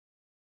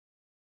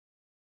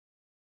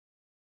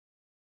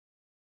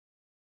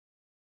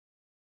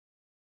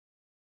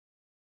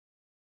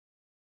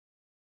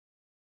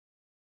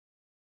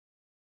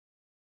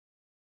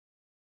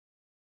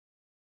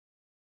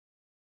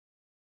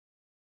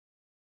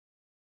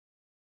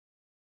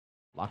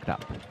Locked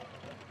up.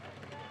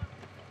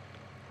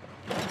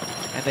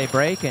 And they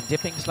break, and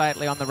dipping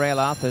slightly on the rail,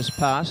 Arthur's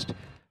passed.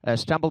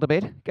 Stumbled a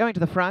bit. Going to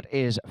the front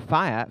is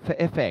Fire for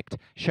Effect.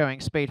 Showing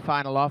speed,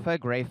 Final Offer.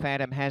 Grey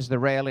Phantom has the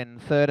rail in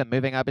third, and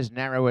moving up is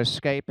Narrow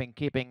Escape, and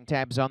keeping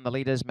tabs on the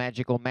leaders,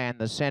 Magical Man,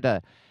 the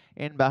centre.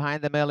 In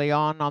behind them early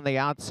on the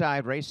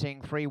outside,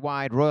 racing 3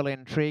 wide, Royal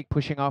Intrigue,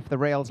 pushing off the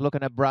rails,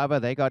 looking at Bravo.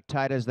 They got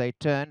tight as they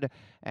turned,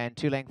 and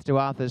 2 lengths to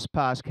Arthur's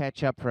Pass,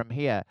 catch up from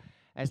here.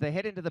 As they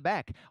head into the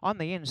back, on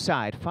the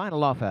inside,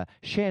 Final Offer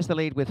shares the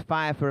lead with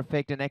Fire for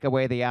Effect and neck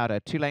away the outer.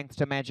 2 lengths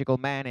to Magical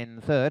Man in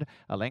third.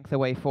 A length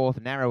away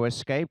fourth, Narrow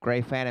Escape.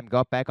 Grey Phantom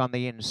got back on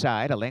the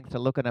inside. A length to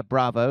Looking at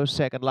Bravo.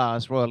 Second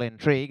last, Royal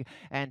Intrigue.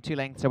 And 2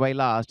 lengths away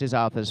last is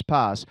Arthur's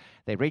Pass.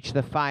 They reach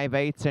the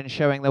 5/8 and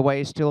showing the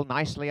way still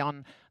nicely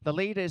on. The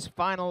lead is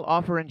Final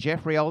Offer and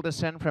Jeffrey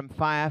Alderson from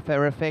Fire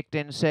for Effect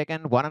in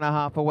second.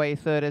 1.5 away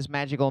third is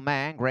Magical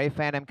Man. Grey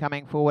Phantom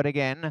coming forward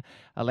again.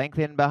 A length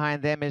in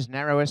behind them is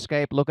Narrow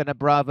Escape, Looking at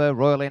Bravo,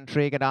 Royal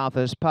Intrigue and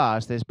Arthur's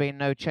Pass. There's been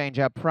no change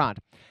up front.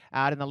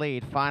 Out in the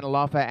lead, Final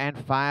Offer and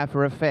Fire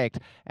for Effect.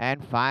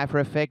 And Fire for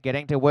Effect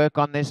getting to work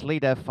on this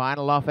leader.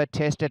 Final Offer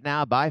tested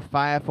now by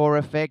Fire for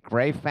Effect.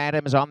 Grey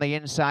Phantom's on the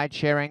inside,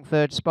 sharing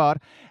third spot.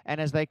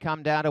 And as they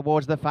come down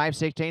towards the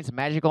 5/16,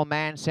 Magical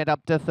Man sent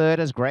up to third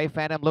as Grey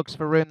Phantom looks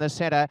for room the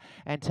centre.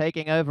 And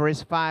taking over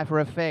is Fire for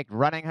Effect.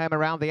 Running home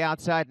around the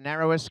outside,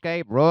 Narrow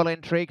Escape. Royal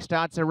Intrigue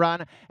starts a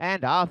run.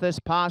 And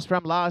Arthur's Pass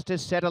from last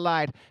is set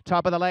alight.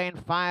 Top of the lane,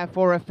 Fire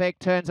for Effect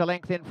turns a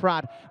length in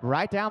front.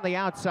 Right down the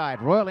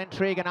outside, Royal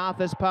Intrigue and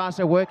Arthur's Pass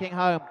are working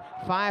home.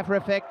 Fire for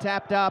Effect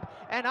tapped up,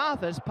 and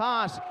Arthur's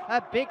Pass,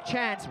 a big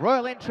chance.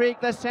 Royal Intrigue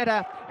the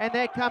centre, and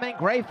they're coming.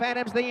 Grey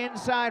Phantom's the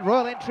inside.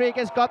 Royal Intrigue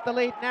has got the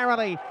lead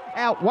narrowly.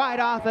 Out wide,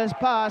 Arthur's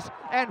Pass,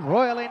 and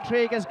Royal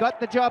Intrigue has got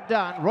the job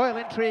done. Royal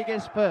Intrigue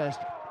is first.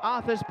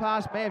 Arthur's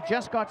Pass may have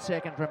just got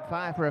second from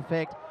Fire for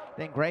Effect.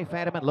 Then Grey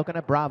Phantom and Looking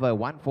at Bravo,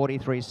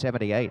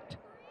 1:43.78.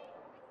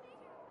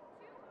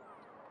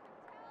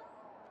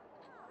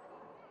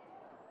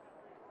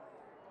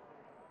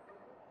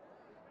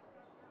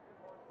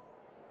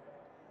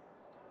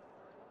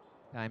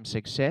 Time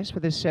success for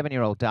this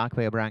 7-year-old dark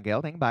veil brown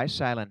gelding by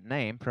Silent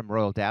Name from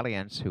Royal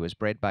Dalliance, who was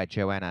bred by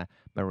Joanna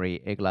Marie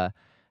Igler.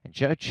 And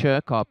Joe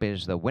Chirkop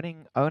is the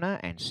winning owner,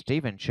 and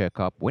Stephen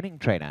Chirkop winning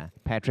trainer.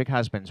 Patrick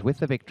Husbands with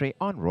the victory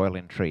on Royal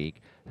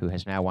Intrigue, who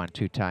has now won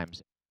 2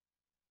 times.